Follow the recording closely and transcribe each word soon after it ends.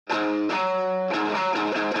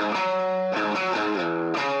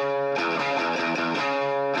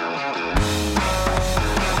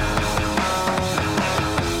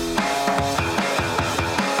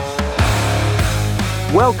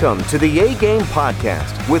Welcome to the A-Game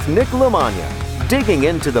Podcast with Nick Lamagna, digging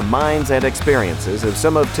into the minds and experiences of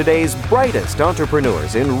some of today's brightest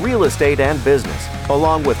entrepreneurs in real estate and business,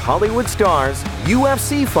 along with Hollywood stars,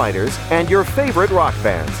 UFC fighters, and your favorite rock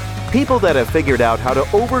bands. People that have figured out how to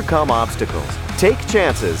overcome obstacles, take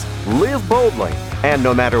chances, live boldly, and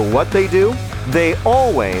no matter what they do, they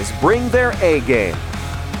always bring their A-game.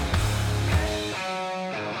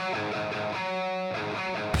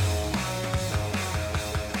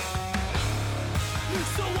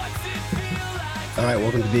 All right,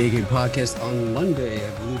 welcome to the A-Game Podcast on Monday.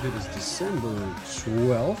 I believe it is December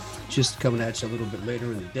 12th. Just coming at you a little bit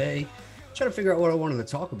later in the day. Trying to figure out what I wanted to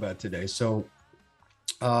talk about today. So,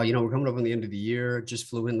 we're coming up on the end of the year.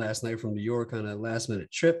 Just flew in last night from New York on a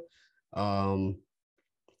last-minute trip. And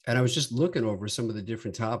I was just looking over some of the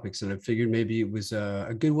different topics, and I figured maybe it was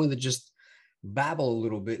a good one to just babble a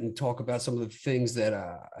little bit and talk about some of the things that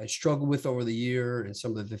I struggled with over the year and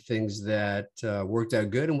some of the things that worked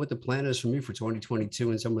out good and what the plan is for me for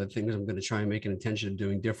 2022 and some of the things I'm going to try and make an intention of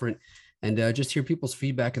doing different, and just hear people's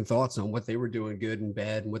feedback and thoughts on what they were doing good and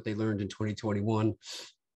bad and what they learned in 2021.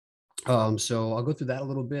 So I'll go through that a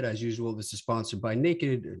little bit. As usual, this is sponsored by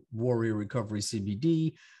Naked Warrior Recovery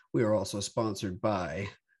CBD. We are also sponsored by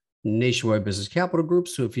Nationwide Business Capital Group.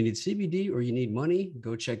 So if you need CBD or you need money,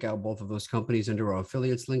 go check out both of those companies under our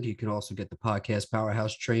affiliates link. You can also get the Podcast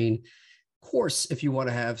Powerhouse Train course if you want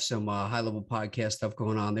to have some high-level podcast stuff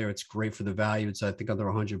going on there. It's great for the value. It's I think under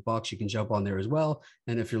 $100. You can jump on there as well.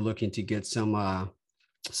 And if you're looking to get some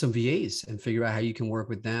VAs and figure out how you can work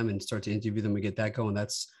with them and start to interview them and get that going,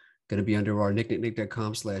 that's going to be under our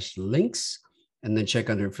nicknicknick.com/links. And then check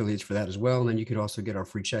under affiliates for that as well. And then you can also get our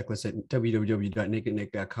free checklist at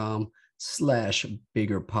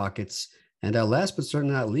www.nicknick.com/biggerpockets. And last but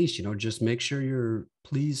certainly not least, just make sure you're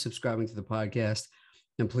please subscribing to the podcast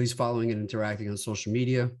and please following and interacting on social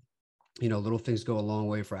media. Little things go a long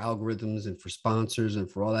way for algorithms and for sponsors and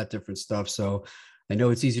for all that different stuff. So I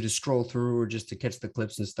know it's easy to scroll through or just to catch the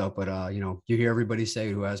clips and stuff, but you hear everybody say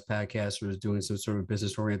who has podcasts or is doing some sort of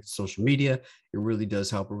business-oriented social media. It really does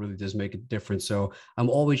help. It really does make a difference. So I'm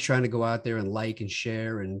always trying to go out there and like and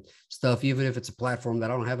share and stuff, even if it's a platform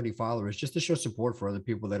that I don't have any followers, just to show support for other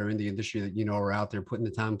people that are in the industry that, are out there putting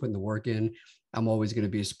the time, putting the work in. I'm always going to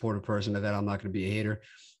be a supportive person of that. I'm not going to be a hater.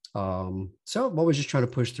 So I'm always just trying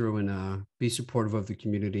to push through and be supportive of the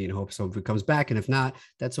community and hope some of it comes back. And if not,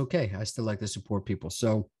 that's okay. I still like to support people.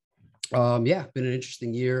 So been an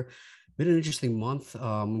interesting year, been an interesting month.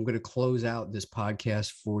 I'm going to close out this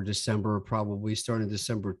podcast for December, probably starting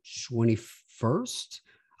December 21st.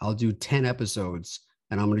 I'll do 10 episodes.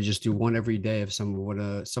 And I'm going to just do one every day of some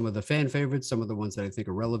of the fan favorites, some of the ones that I think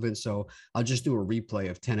are relevant. So I'll just do a replay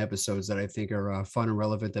of 10 episodes that I think are fun and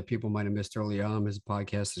relevant that people might have missed early on as the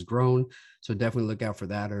podcast has grown. So definitely look out for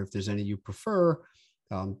that. Or if there's any you prefer,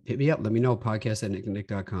 hit me up. Let me know.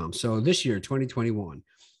 Podcast@nicknick.com. So this year, 2021,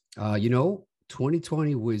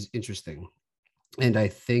 2020 was interesting. And I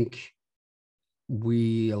think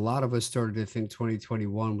a lot of us started to think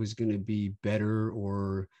 2021 was going to be better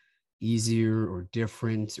or easier or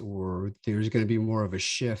different, or there's going to be more of a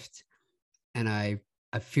shift. And I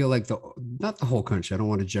feel like not the whole country, I don't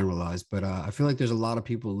want to generalize, but I feel like there's a lot of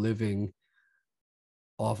people living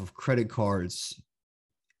off of credit cards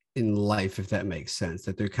in life, if that makes sense,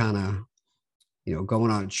 that they're kind of, going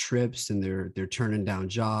on trips and they're turning down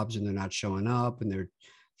jobs and they're not showing up and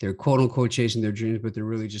they're quote unquote chasing their dreams, but they're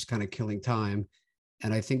really just kind of killing time.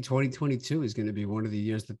 And I think 2022 is going to be one of the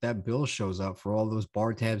years that bill shows up for all those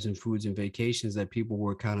bar tabs and foods and vacations that people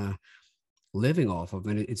were kind of living off of.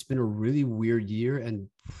 And it's been a really weird year and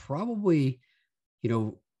probably,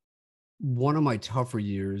 one of my tougher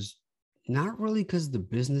years, not really because of the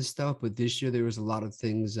business stuff, but this year there was a lot of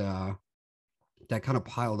things that kind of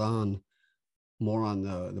piled on more on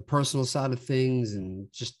the personal side of things and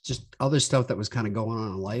just other stuff that was kind of going on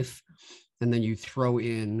in life. And then you throw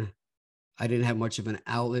in, I didn't have much of an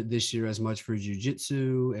outlet this year as much for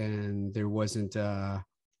jujitsu, and there wasn't, you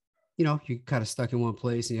kind of stuck in one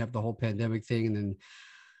place and you have the whole pandemic thing and then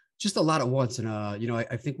just a lot at once. And,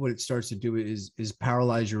 I think what it starts to do is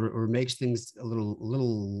paralyze you or makes things a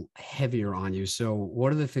little heavier on you. So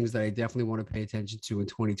one of the things that I definitely want to pay attention to in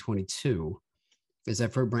 2022 is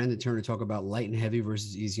I've heard Brandon Turner talk about light and heavy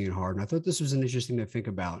versus easy and hard. And I thought this was an interesting to think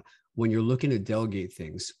about when you're looking to delegate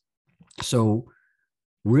things. So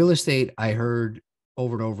real estate, I heard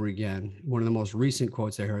over and over again, one of the most recent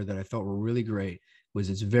quotes I heard that I thought were really great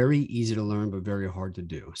was it's very easy to learn, but very hard to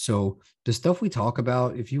do. So the stuff we talk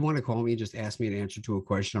about, if you want to call me and just ask me an answer to a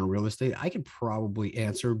question on real estate, I could probably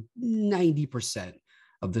answer 90%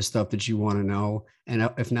 of the stuff that you want to know. And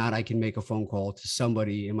if not, I can make a phone call to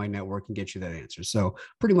somebody in my network and get you that answer. So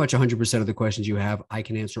pretty much 100% of the questions you have, I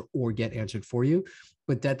can answer or get answered for you.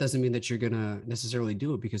 But that doesn't mean that you're going to necessarily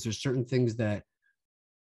do it, because there's certain things that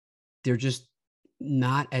they're just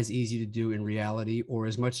not as easy to do in reality, or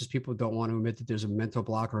as much as people don't want to admit that there's a mental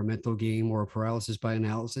block or a mental game or a paralysis by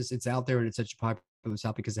analysis, it's out there and it's such a popular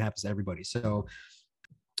topic because it happens to everybody. So,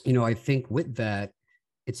 I think with that,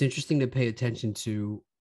 it's interesting to pay attention to.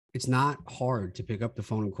 It's not hard to pick up the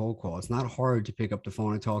phone and cold call. It's not hard to pick up the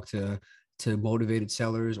phone and talk to motivated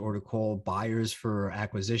sellers, or to call buyers for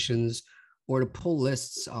acquisitions, or to pull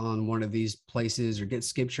lists on one of these places, or get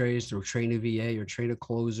skip trace, or train a VA, or train a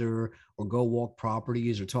closer, or go walk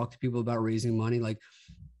properties, or talk to people about raising money. Like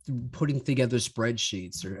putting together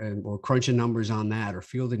spreadsheets, or crunching numbers on that, or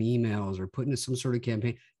fielding emails, or putting in some sort of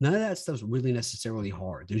campaign. None of that stuff's really necessarily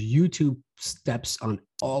hard. There's YouTube steps on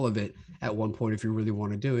all of it at one point if you really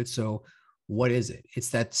want to do it. So what is it? It's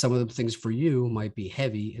that some of the things for you might be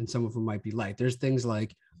heavy and some of them might be light. There's things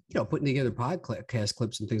like, putting together podcast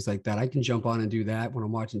clips and things like that. I can jump on and do that when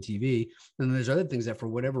I'm watching TV. And then there's other things that for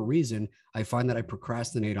whatever reason, I find that I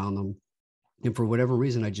procrastinate on them. And for whatever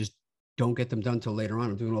reason, I just don't get them done till later on.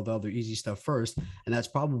 I'm doing all the other easy stuff first. And that's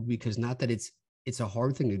probably because, not that it's a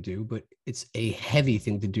hard thing to do, but it's a heavy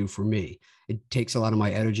thing to do for me. It takes a lot of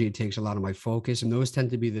my energy. It takes a lot of my focus. And those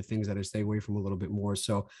tend to be the things that I stay away from a little bit more.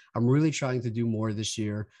 So I'm really trying to do more this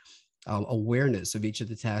year. Awareness of each of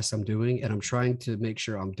the tasks I'm doing. And I'm trying to make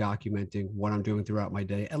sure I'm documenting what I'm doing throughout my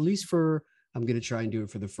day, at least I'm going to try and do it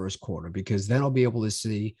for the first quarter, because then I'll be able to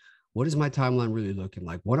see, what is my timeline really looking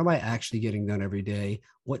like? What am I actually getting done every day?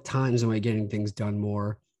 What times am I getting things done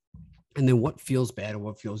more? And then what feels bad and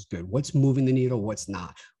what feels good? What's moving the needle? What's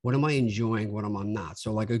not? What am I enjoying? What am I not?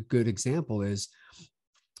 So like a good example is,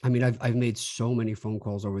 I've made so many phone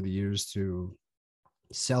calls over the years to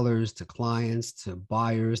sellers, to clients, to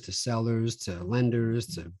buyers, to sellers, to lenders,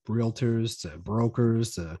 to realtors, to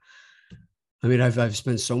brokers, I've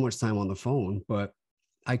spent so much time on the phone, but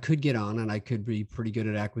I could get on and I could be pretty good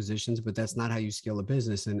at acquisitions, but that's not how you scale a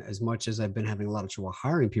business. And as much as I've been having a lot of trouble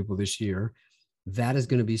hiring people this year, that is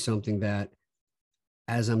going to be something that,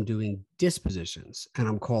 as I'm doing dispositions and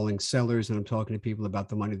I'm calling sellers and I'm talking to people about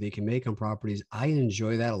the money they can make on properties, I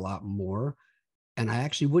enjoy that a lot more. And I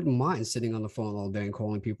actually wouldn't mind sitting on the phone all day and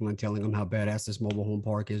calling people and telling them how badass this mobile home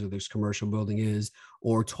park is, or this commercial building is,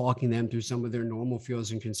 or talking them through some of their normal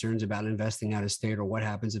fears and concerns about investing out of state, or what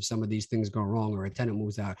happens if some of these things go wrong, or a tenant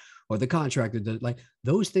moves out, or the contractor does. Like,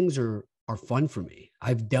 those things are fun for me.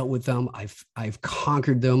 I've dealt with them. I've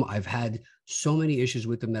conquered them. I've had so many issues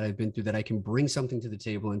with them that I've been through, that I can bring something to the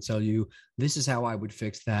table and tell you, this is how I would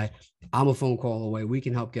fix that. I'm a phone call away. We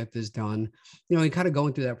can help get this done. And kind of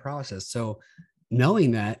going through that process. So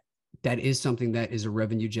knowing that is something that is a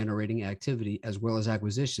revenue generating activity as well as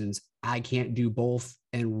acquisitions, I can't do both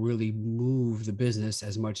and really move the business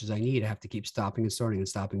as much as I need. I have to keep stopping and starting and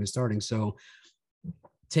stopping and starting. So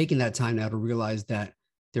taking that time now to realize that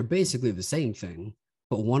they're basically the same thing,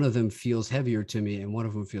 but one of them feels heavier to me and one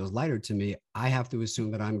of them feels lighter to me, I have to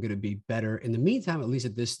assume that I'm going to be better in the meantime, at least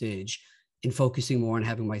at this stage, in focusing more on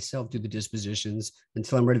having myself do the dispositions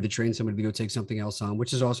until I'm ready to train somebody to go take something else on,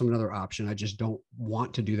 which is also another option. I just don't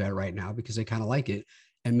want to do that right now because I kind of like it,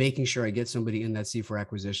 and making sure I get somebody in that seat for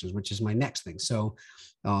acquisitions, which is my next thing. So,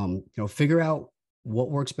 figure out what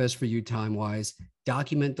works best for you time-wise,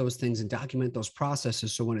 document those things and document those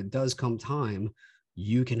processes. So when it does come time,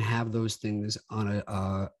 you can have those things on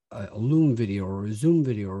a Loom video or a Zoom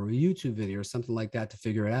video or a YouTube video or something like that to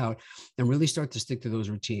figure it out and really start to stick to those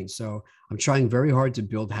routines. So I'm trying very hard to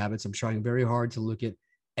build habits. I'm trying very hard to look at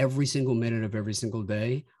every single minute of every single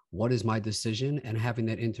day. What is my decision? And having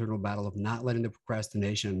that internal battle of not letting the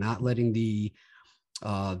procrastination, not letting the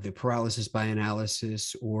paralysis by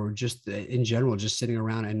analysis, or just in general, just sitting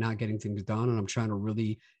around and not getting things done. And I'm trying to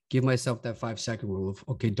really give myself that 5-second rule of,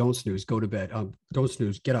 okay, don't snooze, go to bed. Don't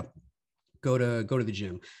snooze, get up, go to the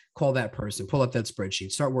gym, call that person, pull up that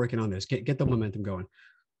spreadsheet, start working on this, get the momentum going,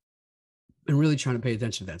 and really trying to pay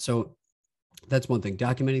attention to that. So that's one thing,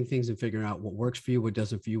 documenting things and figuring out what works for you, what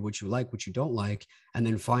doesn't for you, what you like, what you don't like, and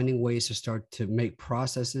then finding ways to start to make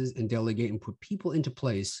processes and delegate and put people into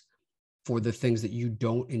place for the things that you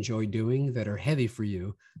don't enjoy doing that are heavy for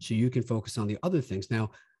you, so you can focus on the other things.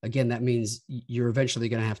 Now, again, that means you're eventually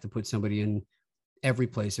going to have to put somebody in every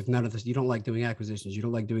place. If none of this, you don't like doing acquisitions, you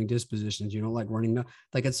don't like doing dispositions, you don't like running,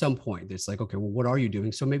 like at some point, it's like, okay, well, what are you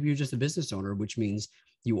doing? So maybe you're just a business owner, which means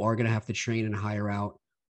you are going to have to train and hire out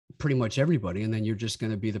pretty much everybody, and then you're just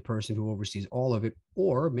going to be the person who oversees all of it.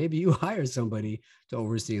 Or maybe you hire somebody to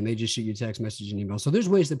oversee and they just shoot you text message and email. So there's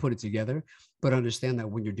ways to put it together, but understand that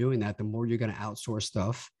when you're doing that, the more you're going to outsource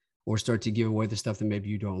stuff or start to give away the stuff that maybe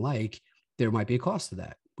you don't like, there might be a cost to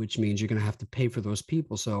that, which means you're going to have to pay for those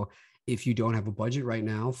people. So if you don't have a budget right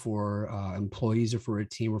now for employees or for a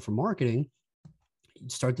team or for marketing,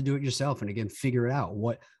 start to do it yourself. And again, figure it out.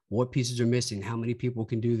 What pieces are missing? How many people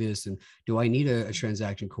can do this? And do I need a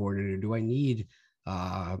transaction coordinator? Do I need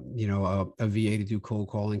a VA to do cold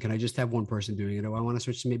calling? Can I just have one person doing it? Do I want to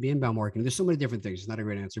switch to maybe inbound marketing? There's so many different things. It's not a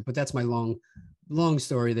great answer, but that's my long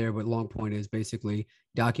story there. But long point is basically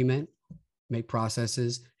document, make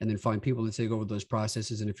processes, and then find people to take over those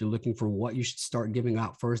processes. And if you're looking for what you should start giving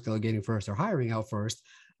out first, delegating first, or hiring out first,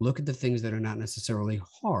 look at the things that are not necessarily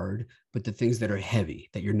hard, but the things that are heavy,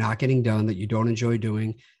 that you're not getting done, that you don't enjoy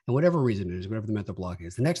doing, and whatever reason it is, whatever the mental block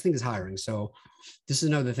is. The next thing is hiring. So this is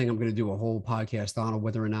another thing I'm going to do a whole podcast on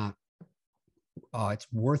whether or not it's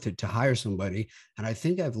worth it to hire somebody. And I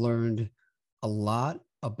think I've learned a lot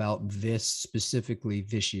about this specifically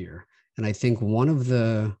this year. And I think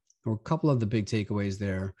a couple of the big takeaways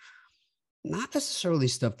there, not necessarily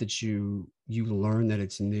stuff that you learn that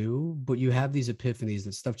it's new, but you have these epiphanies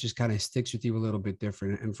that stuff just kind of sticks with you a little bit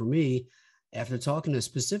different. And for me, after talking to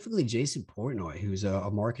specifically Jason Portnoy, who's a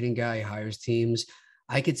marketing guy, hires teams,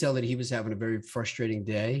 I could tell that he was having a very frustrating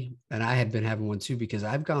day. And I had been having one too, because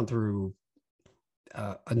I've gone through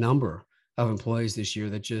a number of employees this year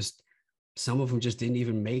that some of them just didn't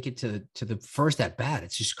even make it to the first at bat.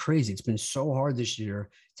 It's just crazy. It's been so hard this year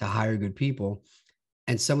to hire good people.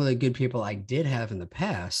 And some of the good people I did have in the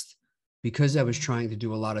past, because I was trying to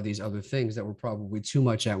do a lot of these other things that were probably too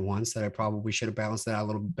much at once, that I probably should have balanced that out a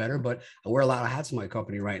little bit better. But I wear a lot of hats in my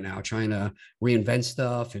company right now, trying to reinvent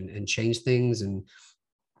stuff and change things. And,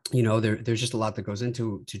 there's just a lot that goes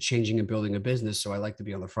into changing and building a business. So I like to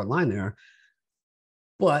be on the front line there.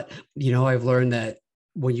 But, I've learned that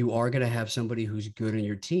when you are going to have somebody who's good in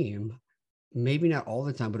your team, maybe not all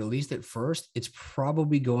the time, but at least at first, it's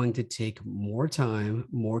probably going to take more time,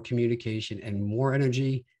 more communication, and more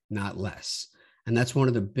energy, not less. And that's one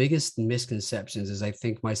of the biggest misconceptions is I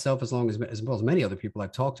think myself, as well as many other people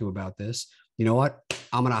I've talked to about this, you know what?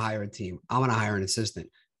 I'm going to hire a team. I'm going to hire an assistant.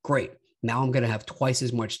 Great. Now I'm going to have twice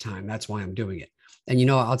as much time. That's why I'm doing it.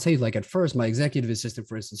 And, I'll tell you, like at first, my executive assistant,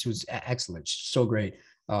 for instance, who's excellent, so great.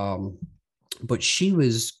 But she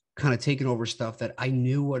was kind of taking over stuff that I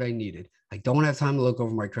knew what I needed. I don't have time to look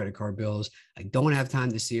over my credit card bills. I don't have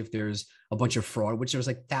time to see if there's a bunch of fraud, which there was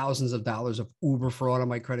like thousands of dollars of Uber fraud on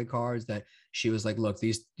my credit cards that she was like, look,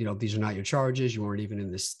 these are not your charges. You weren't even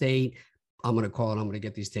in the state. I'm going to call and I'm going to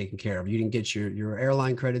get these taken care of. You didn't get your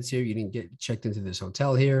airline credits here. You didn't get checked into this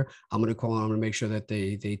hotel here. I'm going to call and I'm going to make sure that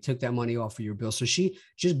they took that money off of your bill. So she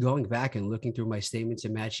just going back and looking through my statements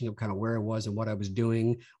and matching up kind of where it was and what I was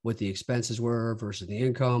doing, what the expenses were versus the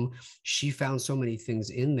income. She found so many things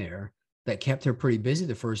in there that kept her pretty busy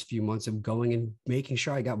the first few months of going and making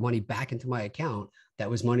sure I got money back into my account. That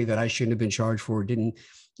was money that I shouldn't have been charged for, didn't,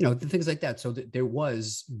 things like that. So there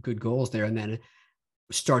was good goals there. And then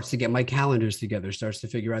starts to get my calendars together, starts to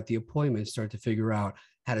figure out the appointments, start to figure out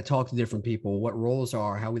how to talk to different people, what roles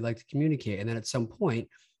are, how we like to communicate. And then at some point,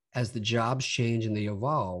 as the jobs change and they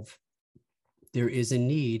evolve, there is a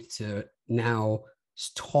need to now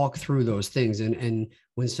talk through those things. And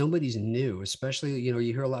when somebody's new, especially, you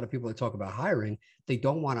hear a lot of people that talk about hiring, they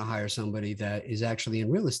don't want to hire somebody that is actually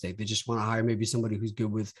in real estate. They just want to hire maybe somebody who's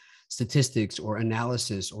good with statistics or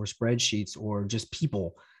analysis or spreadsheets or just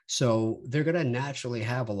people. So they're going to naturally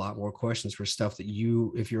have a lot more questions for stuff that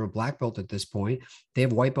if you're a black belt at this point, they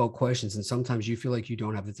have white belt questions. And sometimes you feel like you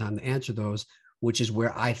don't have the time to answer those, which is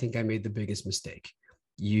where I think I made the biggest mistake.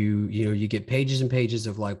 You get pages and pages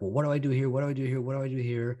of like, well, what do I do here? What do I do here? What do I do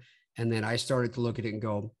here? And then I started to look at it and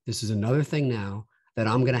go, this is another thing now that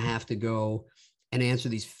I'm going to have to go and answer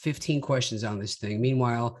these 15 questions on this thing.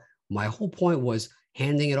 Meanwhile, my whole point was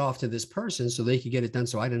handing it off to this person so they could get it done.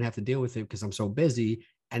 So I didn't have to deal with it because I'm so busy.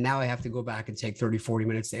 And now I have to go back and take 30, 40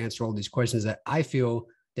 minutes to answer all these questions that I feel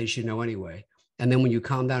they should know anyway. And then when you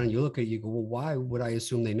calm down and you look at it, you go, well, why would I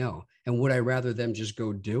assume they know? And would I rather them just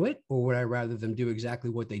go do it? Or would I rather them do exactly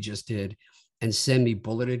what they just did and send me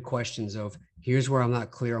bulleted questions of, here's where I'm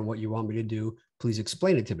not clear on what you want me to do. Please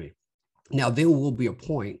explain it to me. Now, there will be a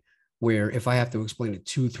point where if I have to explain it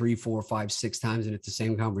 2, 3, 4, 5, 6 times and it's the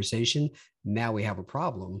same conversation, now we have a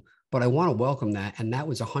problem. But I want to welcome that. And that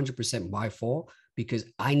was 100% my fault because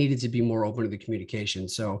I needed to be more open to the communication.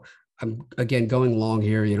 So I'm again going long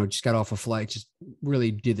here, just got off a flight, just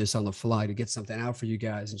really did this on the fly to get something out for you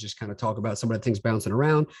guys and just kind of talk about some of the things bouncing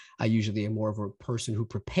around. I usually am more of a person who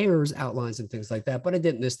prepares outlines and things like that, but I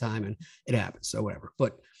didn't this time and it happens. So whatever.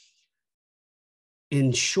 But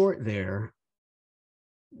in short,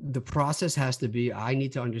 the process has to be, I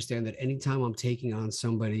need to understand that anytime I'm taking on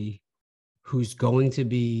somebody who's going to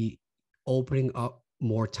be opening up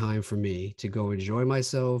more time for me to go enjoy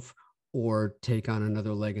myself or take on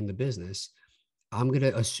another leg in the business, I'm going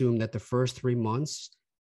to assume that the first 3 months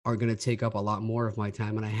are going to take up a lot more of my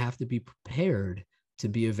time. And I have to be prepared to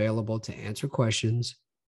be available to answer questions,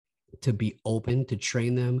 to be open, to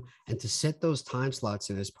train them, and to set those time slots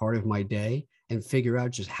in as part of my day and figure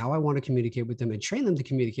out just how I want to communicate with them and train them to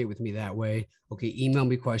communicate with me that way. Okay, email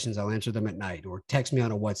me questions, I'll answer them at night, or text me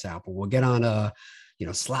on a WhatsApp, or we'll get on a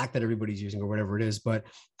Slack that everybody's using or whatever it is. But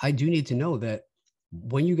I do need to know that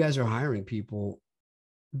when you guys are hiring people,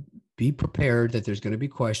 be prepared that there's going to be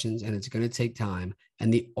questions and it's going to take time.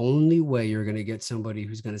 And the only way you're going to get somebody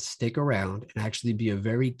who's going to stick around and actually be a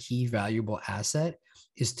very key, valuable asset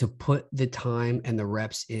is to put the time and the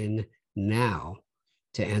reps in now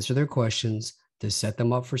to answer their questions, to set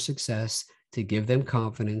them up for success, to give them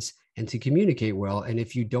confidence, and to communicate well. And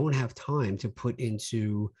if you don't have time to put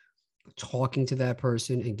into talking to that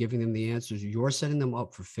person and giving them the answers, you're setting them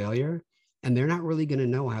up for failure. And they're not really going to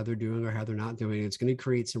know how they're doing or how they're not doing. It's going to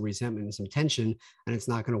create some resentment and some tension, and it's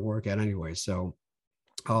not going to work out anyway. So,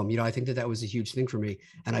 I think that was a huge thing for me.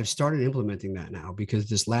 And I've started implementing that now because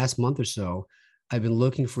this last month or so, I've been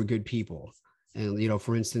looking for good people. And,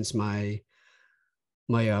 for instance, my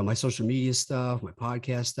social media stuff, my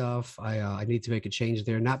podcast stuff, I need to make a change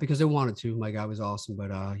there. Not because I wanted to. My guy was awesome, but,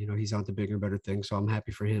 he's on to bigger and better things. So I'm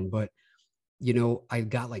happy for him. But I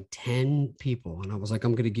got like 10 people and I was like,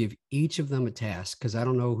 I'm going to give each of them a task because I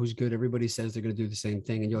don't know who's good. Everybody says they're going to do the same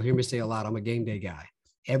thing. And you'll hear me say a lot, I'm a game day guy.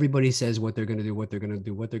 Everybody says what they're going to do, what they're going to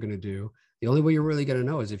do, what they're going to do. The only way you're really going to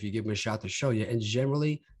know is if you give them a shot to show you. And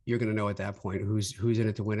generally, you're going to know at that point who's in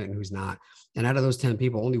it to win it and who's not. And out of those 10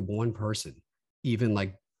 people, only one person even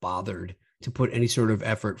like bothered to put any sort of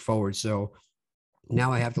effort forward. So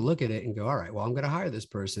now I have to look at it and go, all right, well, I'm going to hire this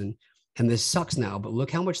person. And this sucks now, but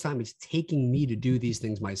look how much time it's taking me to do these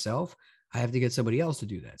things myself. I have to get somebody else to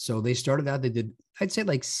do that. So they started out, they did, I'd say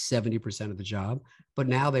like 70% of the job, but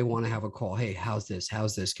now they want to have a call. Hey, how's this?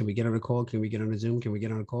 How's this? Can we get on a call? Can we get on a Zoom? Can we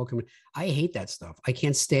get on a call? I hate that stuff. I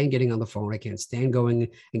can't stand getting on the phone. I can't stand going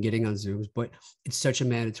and getting on Zooms, but it's such a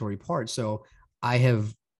mandatory part. So I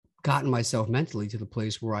have gotten myself mentally to the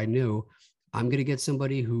place where I knew I'm going to get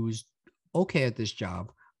somebody who's okay at this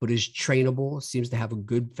job, but is trainable, seems to have a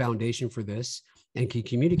good foundation for this and can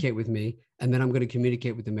communicate with me. And then I'm going to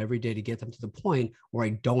communicate with them every day to get them to the point where I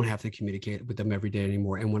don't have to communicate with them every day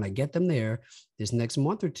anymore. And when I get them there, this next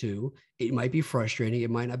month or two, it might be frustrating. It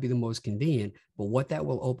might not be the most convenient, but what that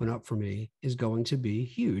will open up for me is going to be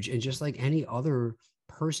huge. And just like any other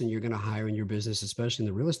person you're going to hire in your business, especially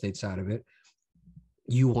in the real estate side of it,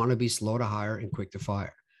 you want to be slow to hire and quick to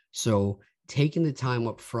fire. So taking the time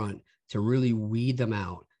up front to really weed them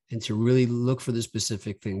out and to really look for the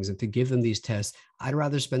specific things and to give them these tests, I'd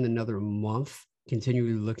rather spend another month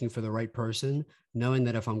continually looking for the right person, knowing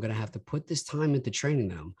that if I'm going to have to put this time into training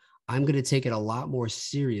them, I'm going to take it a lot more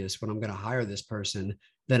serious when I'm going to hire this person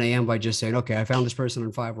than I am by just saying, okay, I found this person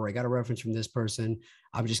on Fiverr, I got a reference from this person,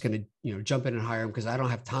 I'm just going to, jump in and hire them because I don't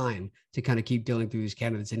have time to kind of keep dealing through these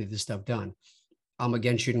candidates and get this stuff done. I'm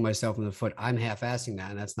again shooting myself in the foot. I'm half-assing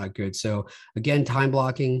that, and that's not good. So again, time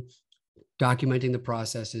blocking, documenting the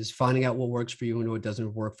processes, finding out what works for you and what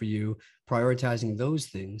doesn't work for you, prioritizing those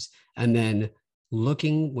things, and then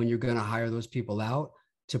looking when you're going to hire those people out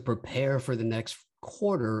to prepare for the next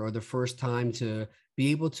quarter or the first time to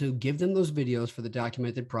be able to give them those videos for the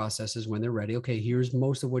documented processes when they're ready. Okay, here's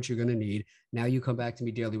most of what you're going to need. Now you come back to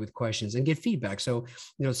me daily with questions and get feedback. So,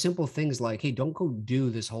 simple things like, hey, don't go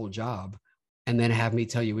do this whole job and then have me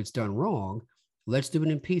tell you it's done wrong. Let's do it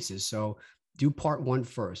in pieces. So do part 1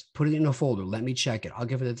 first, put it in a folder. Let me check it. I'll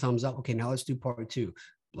give it a thumbs up. Okay, now let's do part 2.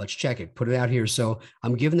 Let's check it, put it out here. So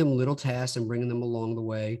I'm giving them little tasks and bringing them along the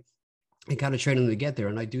way and kind of training them to get there.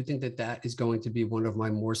 And I do think that that is going to be one of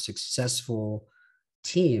my more successful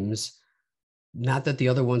teams. Not that the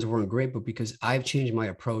other ones weren't great, but because I've changed my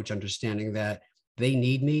approach, understanding that they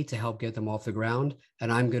need me to help get them off the ground,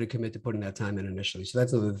 and I'm going to commit to putting that time in initially. So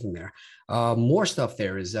that's another thing there. More stuff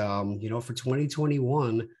there is, for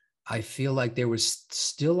 2021, I feel like there was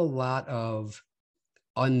still a lot of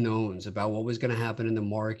unknowns about what was going to happen in the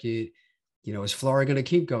market. Is Florida going to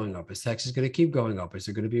keep going up? Is Texas going to keep going up? Is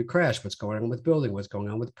there going to be a crash? What's going on with building? What's going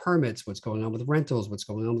on with permits? What's going on with rentals? What's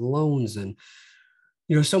going on with loans? And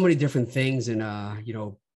so many different things. And,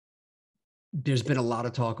 there's been a lot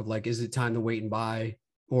of talk of like, is it time to wait and buy,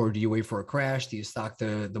 or do you wait for a crash? Do you stock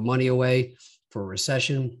the money away for a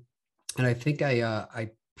recession? And I think I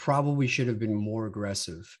probably should have been more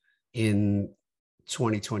aggressive in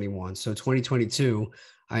 2021. So 2022,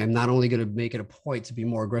 I am not only going to make it a point to be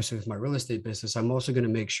more aggressive with my real estate business, I'm also going to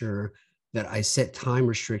make sure that I set time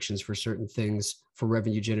restrictions for certain things for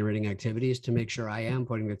revenue generating activities to make sure I am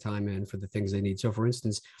putting the time in for the things they need. So for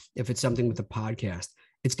instance, if it's something with a podcast,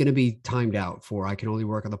 it's going to be timed out for, I can only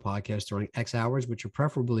work on the podcast during X hours, which are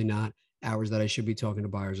preferably not hours that I should be talking to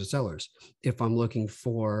buyers or sellers. If I'm looking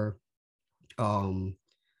for,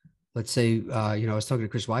 let's say, I was talking to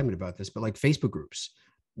Chris Weidman about this, but like Facebook groups,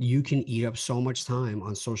 you can eat up so much time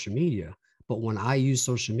on social media. But when I use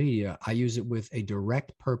social media, I use it with a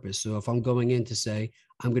direct purpose. So if I'm going in to say,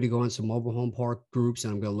 I'm going to go on some mobile home park groups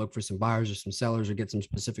and I'm going to look for some buyers or some sellers or get some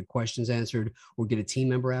specific questions answered or get a team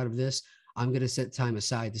member out of this, I'm going to set time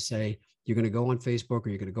aside to say, you're going to go on Facebook or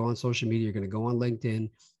you're going to go on social media, you're going to go on LinkedIn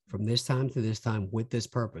from this time to this time with this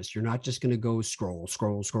purpose. You're not just going to go scroll.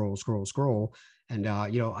 And,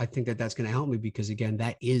 I think that that's going to help me because, again,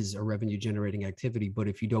 that is a revenue generating activity. But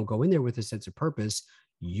if you don't go in there with a sense of purpose,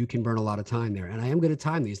 you can burn a lot of time there. And I am going to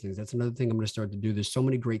time these things. That's another thing I'm going to start to do. There's so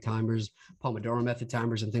many great timers, Pomodoro method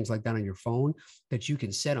timers and things like that on your phone that you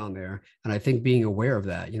can set on there. And I think being aware of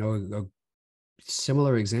that, a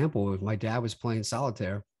similar example, if my dad was playing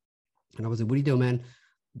solitaire and I was like, what are you doing, man?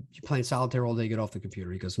 You're playing solitaire all day, get off the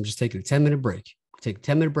computer. He goes, I'm just taking a 10-minute break. Take a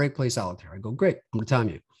 10-minute break, play solitaire. I go, great. I'm going to time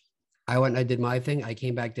you. I went and I did my thing. I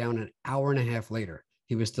came back down an hour and a half later.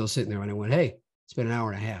 He was still sitting there and I went, hey, it's been an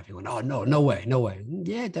hour and a half. He went, oh, no way.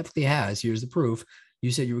 Yeah, it definitely has. Here's the proof.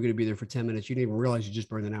 You said you were going to be there for 10 minutes. You didn't even realize you just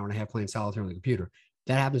burned an hour and a half playing solitaire on the computer.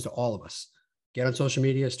 That happens to all of us. Get on social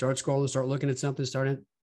media, start scrolling, start looking at something, start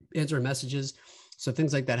answering messages. So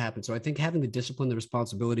things like that happen. So I think having the discipline, the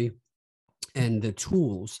responsibility, and the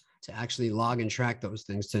tools to actually log and track those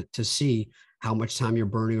things to see how much time you're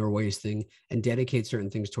burning or wasting and dedicate certain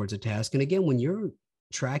things towards a task. And again, when you're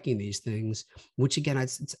tracking these things, which again,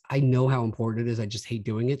 I know how important it is. I just hate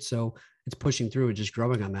doing it. So it's pushing through and just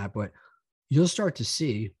growing on that. But you'll start to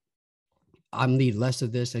see, I need less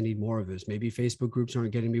of this. I need more of this. Maybe Facebook groups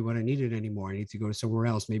aren't getting me what I needed anymore. I need to go to somewhere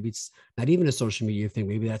else. Maybe it's not even a social media thing.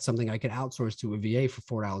 Maybe that's something I could outsource to a VA for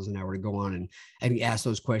 $4 an hour to go on and ask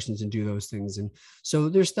those questions and do those things. And so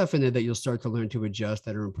there's stuff in there that you'll start to learn to adjust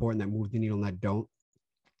that are important, that move the needle and that don't.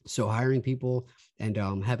 So hiring people and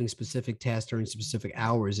having specific tasks during specific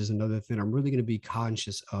hours is another thing I'm really going to be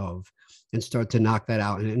conscious of and start to knock that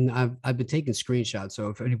out. And I've been taking screenshots. So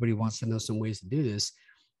if anybody wants to know some ways to do this,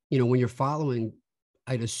 when you're following,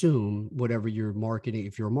 I'd assume whatever you're marketing,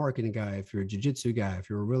 if you're a marketing guy, if you're a jiu-jitsu guy, if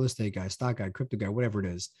you're a real estate guy, stock guy, crypto guy, whatever it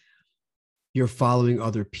is, you're following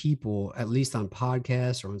other people, at least on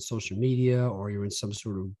podcasts or on social media, or you're in some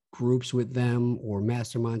sort of groups with them or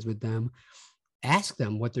masterminds with them. Ask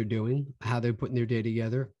them what they're doing, how they're putting their day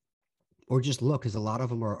together, or just look, because a lot of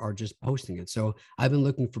them are just posting it. So I've been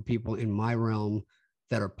looking for people in my realm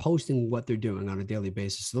that are posting what they're doing on a daily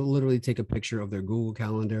basis. So they'll literally take a picture of their Google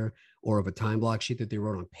Calendar or of a time block sheet that they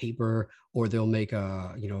wrote on paper, or they'll make take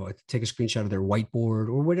a screenshot of their whiteboard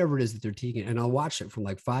or whatever it is that they're taking. And I'll watch it from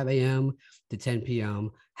like 5 a.m. to 10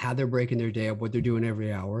 p.m., how they're breaking their day up, what they're doing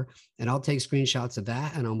every hour. And I'll take screenshots of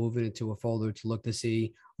that and I'll move it into a folder to look to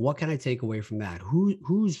see what can I take away from that?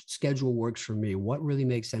 Whose schedule works for me? What really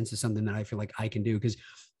makes sense is something that I feel like I can do. Because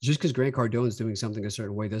just because Grant Cardone is doing something a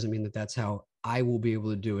certain way doesn't mean that that's how I will be able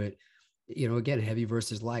to do it. Again, heavy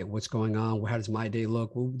versus light. What's going on? How does my day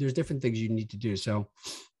look? Well, there's different things you need to do. So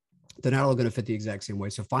they're not all going to fit the exact same way.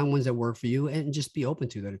 So find ones that work for you and just be open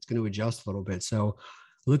to that. It's going to adjust a little bit. So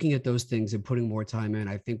looking at those things and putting more time in,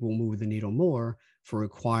 I think will move the needle more for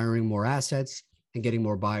acquiring more assets and getting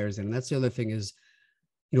more buyers in. And that's the other thing is,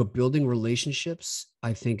 building relationships,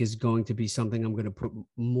 I think is going to be something I'm going to put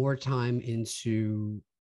more time into,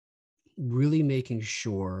 really making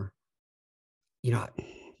sure, let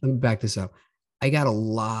me back this up. I got a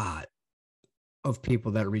lot of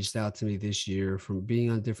people that reached out to me this year from being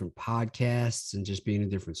on different podcasts and just being in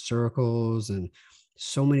different circles, and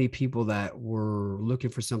so many people that were looking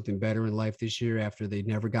for something better in life this year after they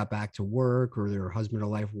never got back to work, or their husband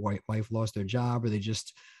or wife lost their job, or they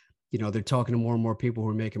just, they're talking to more and more people who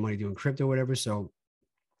are making money doing crypto, whatever. So,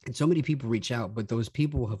 and so many people reach out, but those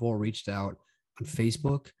people have all reached out on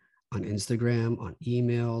Facebook, on Instagram, on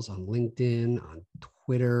emails, on LinkedIn, on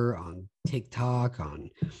Twitter, on TikTok, on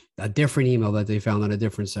a different email that they found on a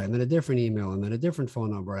different site, and then a different email, and then a different phone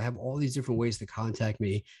number. I have all these different ways to contact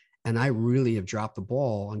me. And I really have dropped the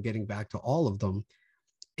ball on getting back to all of them.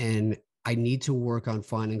 And I need to work on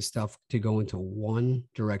finding stuff to go into one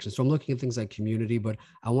direction. So I'm looking at things like community, but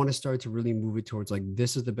I want to start to really move it towards like,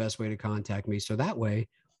 this is the best way to contact me. So that way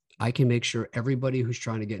I can make sure everybody who's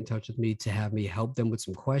trying to get in touch with me to have me help them with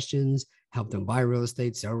some questions, help them buy real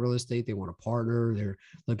estate, sell real estate. They want a partner. They're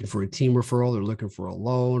looking for a team referral. They're looking for a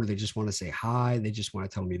loan, or they just want to say hi. They just want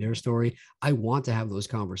to tell me their story. I want to have those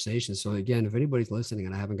conversations. So again, if anybody's listening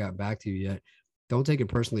and I haven't got back to you yet, don't take it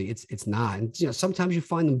personally. It's not. And, sometimes you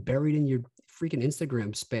find them buried in your freaking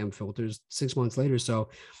Instagram spam filters 6 months later. So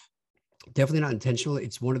definitely not intentional.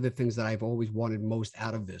 It's one of the things that I've always wanted most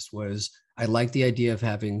out of this was I like the idea of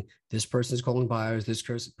having this person's calling buyers, this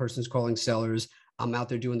person's calling sellers. I'm out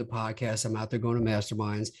there doing the podcast. I'm out there going to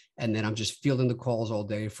masterminds. And then I'm just fielding the calls all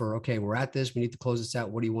day for, okay, we're at this. We need to close this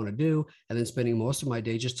out. What do you want to do? And then spending most of my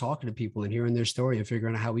day just talking to people and hearing their story and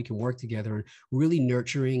figuring out how we can work together and really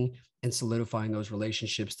nurturing and solidifying those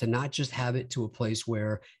relationships to not just have it to a place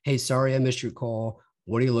where, hey, sorry, I missed your call.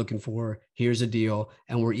 What are you looking for? Here's a deal.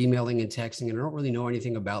 And we're emailing and texting, and I don't really know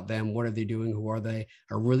anything about them. What are they doing? Who are they?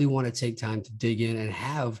 I really want to take time to dig in and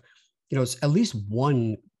have, at least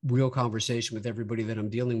one real conversation with everybody that I'm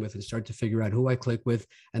dealing with and start to figure out who I click with,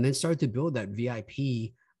 and then start to build that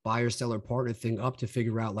VIP buyer, seller, partner thing up to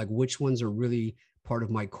figure out like which ones are really part of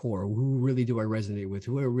my core. Who really do I resonate with?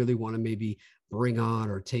 Who I really want to maybe bring on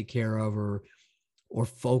or take care of or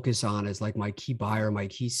focus on as like my key buyer, my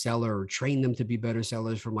key seller, or train them to be better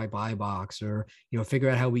sellers for my buy box, or, figure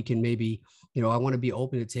out how we can maybe, I want to be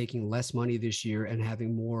open to taking less money this year and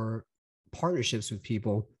having more partnerships with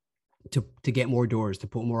people to get more doors, to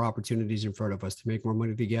put more opportunities in front of us, to make more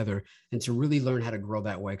money together, and to really learn how to grow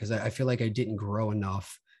that way. Cause I feel like I didn't grow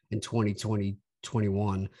enough in 2020,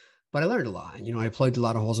 21, but I learned a lot. I plugged a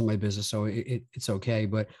lot of holes in my business, so it's okay.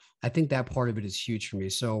 But I think that part of it is huge for me.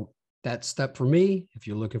 So that step for me, if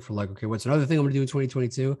you're looking for like, okay, what's another thing I'm going to do in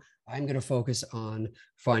 2022? I'm going to focus on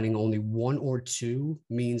finding only one or two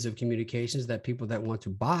means of communications that people that want to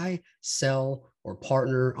buy, sell, or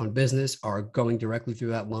partner on business are going directly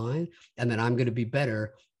through that line. And then I'm going to be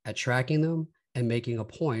better at tracking them and making a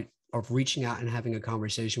point of reaching out and having a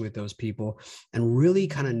conversation with those people and really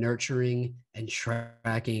kind of nurturing and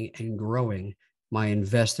tracking and growing my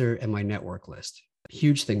investor and my network list.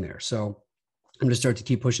 Huge thing there. So I'm going to start to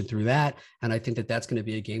keep pushing through that. And I think that that's going to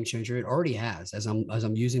be a game changer. It already has, as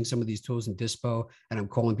I'm using some of these tools in Dispo and I'm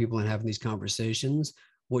calling people and having these conversations.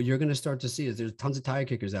 What you're going to start to see is there's tons of tire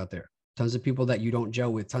kickers out there, tons of people that you don't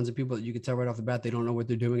gel with, tons of people that you can tell right off the bat, they don't know what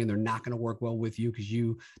they're doing and they're not going to work well with you because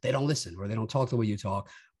they don't listen or they don't talk the way you talk.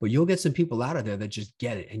 But you'll get some people out of there that just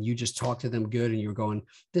get it. And you just talk to them good and you're going,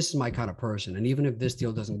 this is my kind of person. And even if this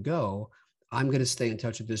deal doesn't go, I'm going to stay in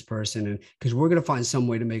touch with this person, and because we're going to find some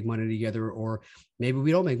way to make money together, or maybe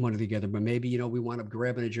we don't make money together, but maybe, we wind up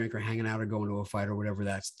grabbing a drink or hanging out or going to a fight or whatever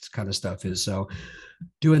that kind of stuff is. So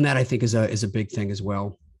doing that, I think is a big thing as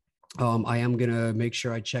well. I am going to make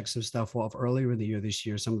sure I check some stuff off earlier in the year this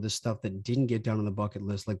year, some of the stuff that didn't get done on the bucket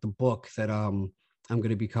list, like the book that I'm going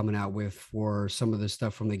to be coming out with for some of the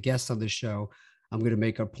stuff from the guests on the show. I'm going to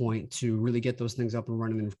make a point to really get those things up and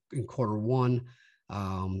running in quarter one.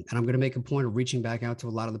 And I'm going to make a point of reaching back out to a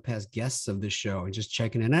lot of the past guests of this show and just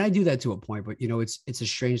checking in. And I do that to a point, but it's a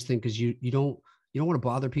strange thing because you don't want to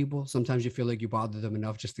bother people. Sometimes you feel like you bother them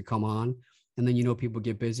enough just to come on, and then, people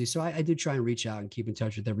get busy. So I do try and reach out and keep in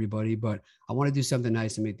touch with everybody, but I want to do something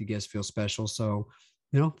nice to make the guests feel special. So,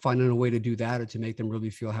 finding a way to do that or to make them really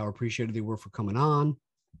feel how appreciated they were for coming on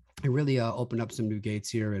and really open up some new gates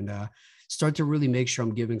here and start to really make sure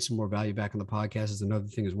I'm giving some more value back on the podcast is another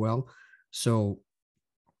thing as well. So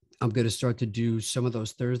I'm going to start to do some of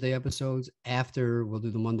those Thursday episodes after we'll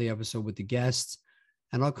do the Monday episode with the guests.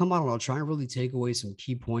 And I'll come on and I'll try and really take away some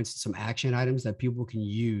key points and some action items that people can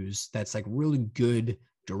use. That's like really good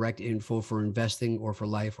direct info for investing or for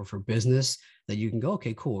life or for business that you can go,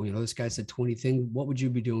 okay, cool. This guy said 20 things. What would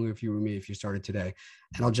you be doing if you were me, if you started today?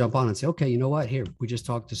 And I'll jump on and say, okay, you know what? Here, we just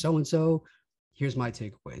talked to so-and-so. Here's my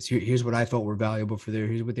takeaways. Here's what I thought were valuable for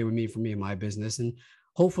here's what they would mean for me in my business. And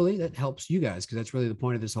hopefully that helps you guys, because that's really the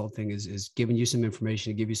point of this whole thing is giving you some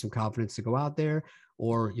information to give you some confidence to go out there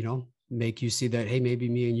or, make you see that, hey, maybe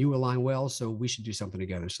me and you align well, so we should do something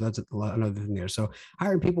together. So that's another thing there. So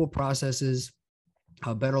hiring people, processes,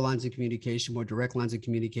 better lines of communication, more direct lines of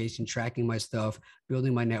communication, tracking my stuff,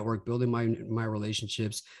 building my network, building my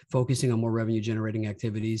relationships, focusing on more revenue generating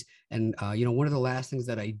activities. And, one of the last things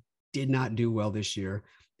that I did not do well this year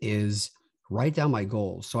is write down my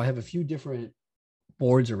goals. So I have a few different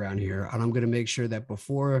boards around here, and I'm going to make sure that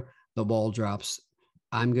before the ball drops,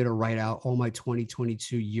 I'm going to write out all my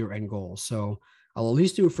 2022 year-end goals. So I'll at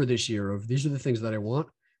least do it for this year of these are the things that I want,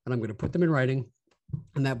 and I'm going to put them in writing.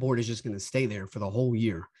 And that board is just going to stay there for the whole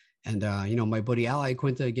year. And, my buddy Al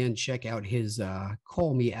Quinta, again, check out his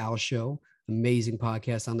Call Me Al show, amazing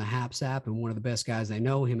podcast on the Haps app. And one of the best guys I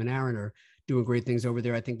know, him and Aaron are doing great things over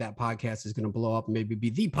there. I think that podcast is going to blow up and maybe be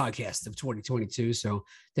the podcast of 2022. So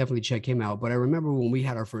definitely check him out. But I remember when we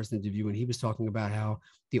had our first interview and he was talking about how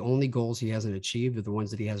the only goals he hasn't achieved are the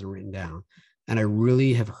ones that he hasn't written down. And I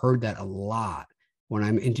really have heard that a lot when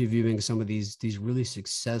I'm interviewing some of these really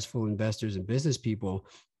successful investors and business people.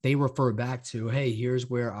 They refer back to, hey, here's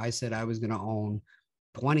where I said I was going to own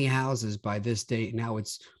 20 houses by this date. Now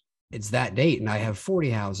it's that date and I have 40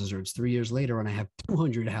 houses, or it's 3 years later and I have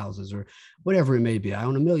 200 houses, or whatever it may be. I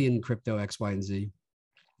own 1 million crypto X, Y, and Z.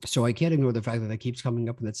 So I can't ignore the fact that that keeps coming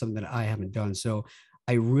up, and that's something that I haven't done. So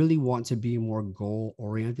I really want to be more goal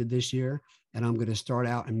oriented this year. And I'm going to start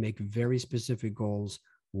out and make very specific goals.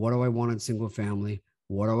 What do I want in single family?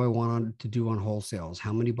 What do I want to do on wholesales?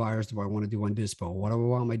 How many buyers do I want to do on dispo? What do I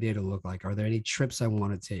want my day to look like? Are there any trips I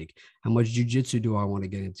want to take? How much jujitsu do I want to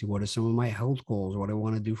get into? What are some of my health goals? What do I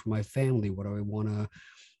want to do for my family? What do I want to,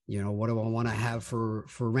 what do I want to have for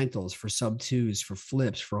rentals, for sub twos, for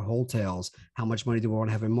flips, for wholesales? How much money do I want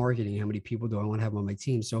to have in marketing? How many people do I want to have on my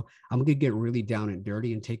team? So I'm going to get really down and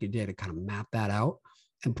dirty and take a day to kind of map that out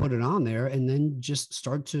and put it on there, and then just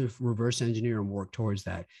start to reverse engineer and work towards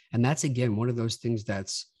that. And that's, again, one of those things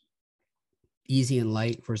that's easy and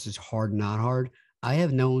light versus hard, not hard. I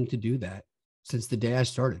have known to do that since the day I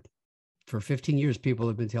started. For 15 years, people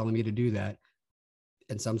have been telling me to do that.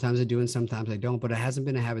 And sometimes I do and sometimes I don't, but it hasn't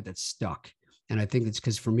been a habit that's stuck. And I think it's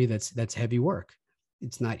because for me, that's heavy work.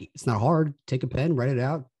 It's not hard. Take a pen, write it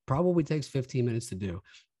out. Probably takes 15 minutes to do.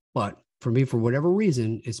 But for me, for whatever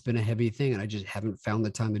reason, it's been a heavy thing and I just haven't found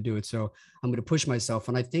the time to do it. So I'm going to push myself.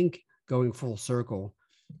 And I think going full circle,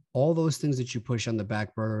 all those things that you push on the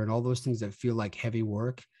back burner and all those things that feel like heavy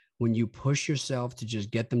work, when you push yourself to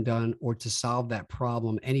just get them done or to solve that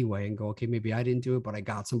problem anyway and go, okay, maybe I didn't do it, but I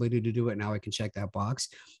got somebody to do it. Now I can check that box.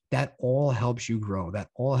 That all helps you grow. That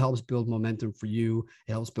all helps build momentum for you.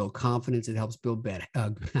 It helps build confidence. It helps build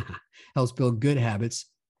helps build good habits.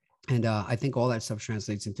 And I think all that stuff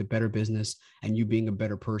translates into better business and you being a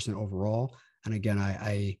better person overall. And again,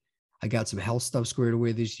 I got some health stuff squared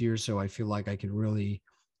away this year. So I feel like I can really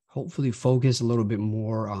hopefully focus a little bit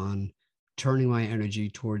more on turning my energy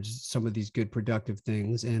towards some of these good productive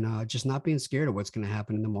things, and just not being scared of what's going to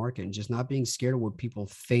happen in the market, and just not being scared of what people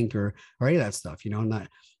think or any of that stuff,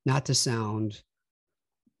 not to sound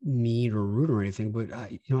mean or rude or anything, but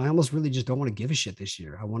I almost really just don't want to give a shit this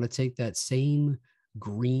year. I want to take that same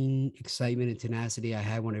green excitement and tenacity I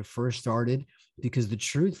had when I first started, because the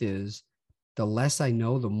truth is, the less I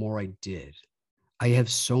know, the more I did. I have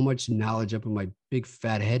so much knowledge up in my big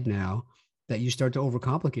fat head now that you start to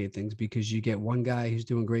overcomplicate things, because you get one guy who's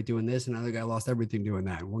doing great doing this, and another guy lost everything doing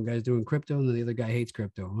that. One guy's doing crypto, and then the other guy hates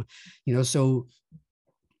crypto. So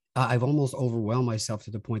I've almost overwhelmed myself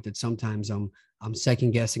to the point that sometimes I'm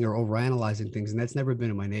second guessing or overanalyzing things, and that's never been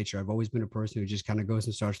in my nature. I've always been a person who just kind of goes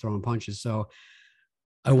and starts throwing punches. So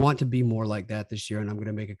I want to be more like that this year, and I'm going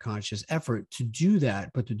to make a conscious effort to do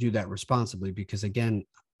that, but to do that responsibly, because again,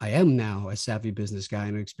 I am now a savvy business guy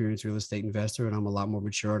and an experienced real estate investor, and I'm a lot more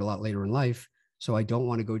mature a lot later in life. So I don't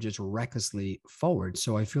want to go just recklessly forward.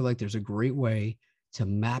 So I feel like there's a great way to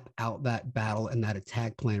map out that battle and that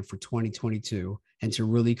attack plan for 2022, and to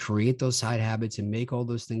really create those side habits and make all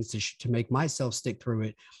those things to make myself stick through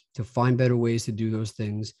it, to find better ways to do those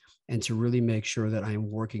things, and to really make sure that I am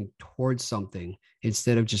working towards something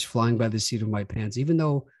instead of just flying by the seat of my pants. Even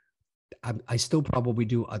though I still probably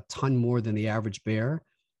do a ton more than the average bear,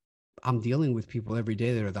 I'm dealing with people every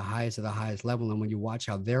day that are the highest of the highest level. And when you watch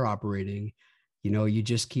how they're operating, you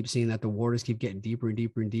just keep seeing that the waters keep getting deeper and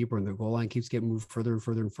deeper and deeper, and the goal line keeps getting moved further and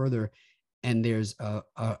further and further. And there's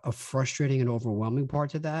a frustrating and overwhelming part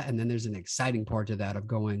to that. And then there's an exciting part to that of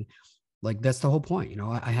going, like, that's the whole point.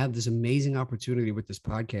 I have this amazing opportunity with this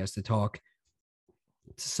podcast to talk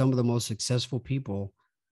to some of the most successful people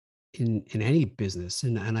in any business.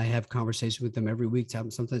 And I have conversations with them every week,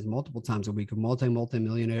 sometimes multiple times a week, of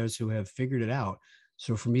multi-millionaires who have figured it out.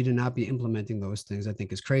 So for me to not be implementing those things, I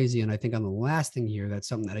think is crazy. And I think on the last thing here, that's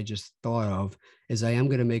something that I just thought of, is I am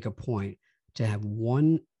going to make a point to have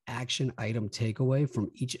one action item takeaway from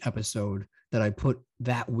each episode that I put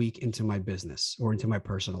that week into my business or into my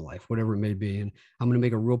personal life, whatever it may be. And I'm going to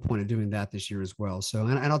make a real point of doing that this year as well. So,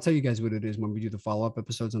 and I'll tell you guys what it is when we do the follow-up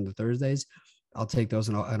episodes on the Thursdays. I'll take those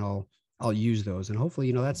and I'll use those. And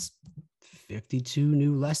hopefully, that's 52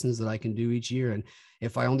 new lessons that I can do each year. And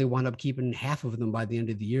if I only wind up keeping half of them by the end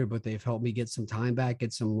of the year, but they've helped me get some time back,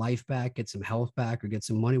 get some life back, get some health back, or get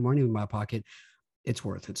some money in my pocket, it's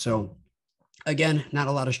worth it. So Again, not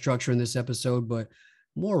a lot of structure in this episode, but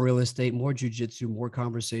more real estate, more jujitsu, more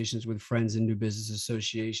conversations with friends and new business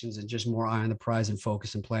associations, and just more eye on the prize and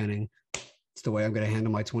focus and planning. It's the way I'm going to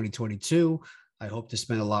handle my 2022. I hope to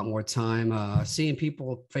spend a lot more time seeing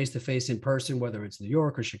people face to face in person, whether it's New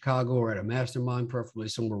York or Chicago or at a mastermind, preferably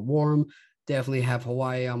somewhere warm. Definitely have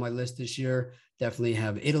Hawaii on my list this year. Definitely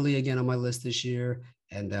have Italy again on my list this year.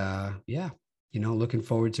 And yeah, looking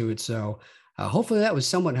forward to it. So hopefully that was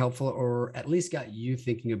somewhat helpful, or at least got you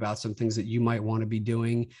thinking about some things that you might want to be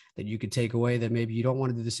doing that you could take away, that maybe you don't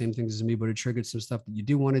want to do the same things as me, but it triggered some stuff that you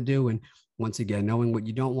do want to do. And once again, knowing what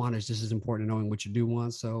you don't want is just as important as knowing what you do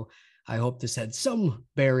want. So I hope this had some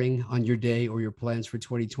bearing on your day or your plans for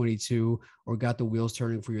 2022, or got the wheels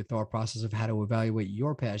turning for your thought process of how to evaluate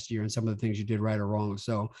your past year and some of the things you did right or wrong.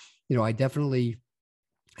 So, I definitely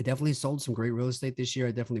sold some great real estate this year.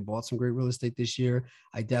 I definitely bought some great real estate this year.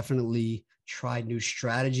 I definitely tried new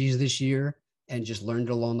strategies this year and just learned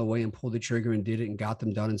it along the way and pulled the trigger and did it and got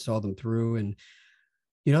them done and saw them through. And,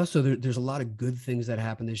 so there's a lot of good things that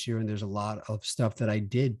happened this year, and there's a lot of stuff that I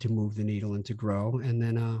did to move the needle and to grow. And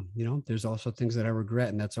then, there's also things that I regret.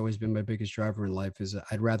 And that's always been my biggest driver in life, is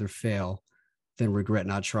I'd rather fail than regret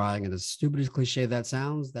not trying. And as stupid as cliche that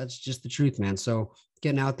sounds, that's just the truth, man. So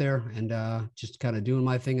getting out there and just kind of doing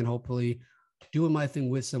my thing, and hopefully doing my thing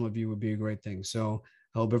with some of you would be a great thing. So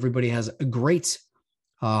I hope everybody has a great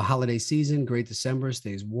holiday season, great December,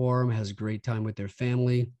 stays warm, has a great time with their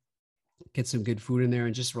family, get some good food in there,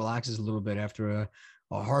 and just relaxes a little bit after a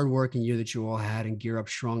hard-working year that you all had, and gear up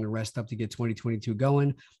strong and rest up to get 2022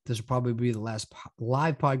 going. This will probably be the last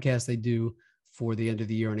live podcast they do for the end of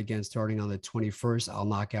the year. And again, starting on the 21st, I'll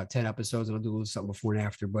knock out 10 episodes, and I'll do a little something before and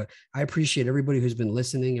after. But I appreciate everybody who's been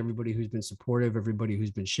listening, everybody who's been supportive, everybody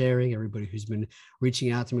who's been sharing, everybody who's been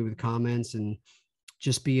reaching out to me with comments, and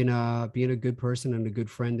just being a good person and a good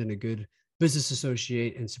friend and a good business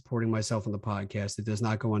associate, and supporting myself on the podcast. It does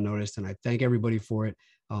not go unnoticed, and I thank everybody for it.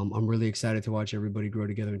 I'm really excited to watch everybody grow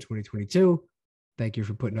together in 2022. Thank you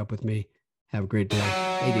for putting up with me. Have a great day.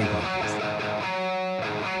 A-Game Podcast.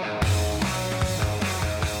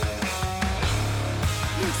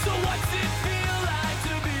 So what's it?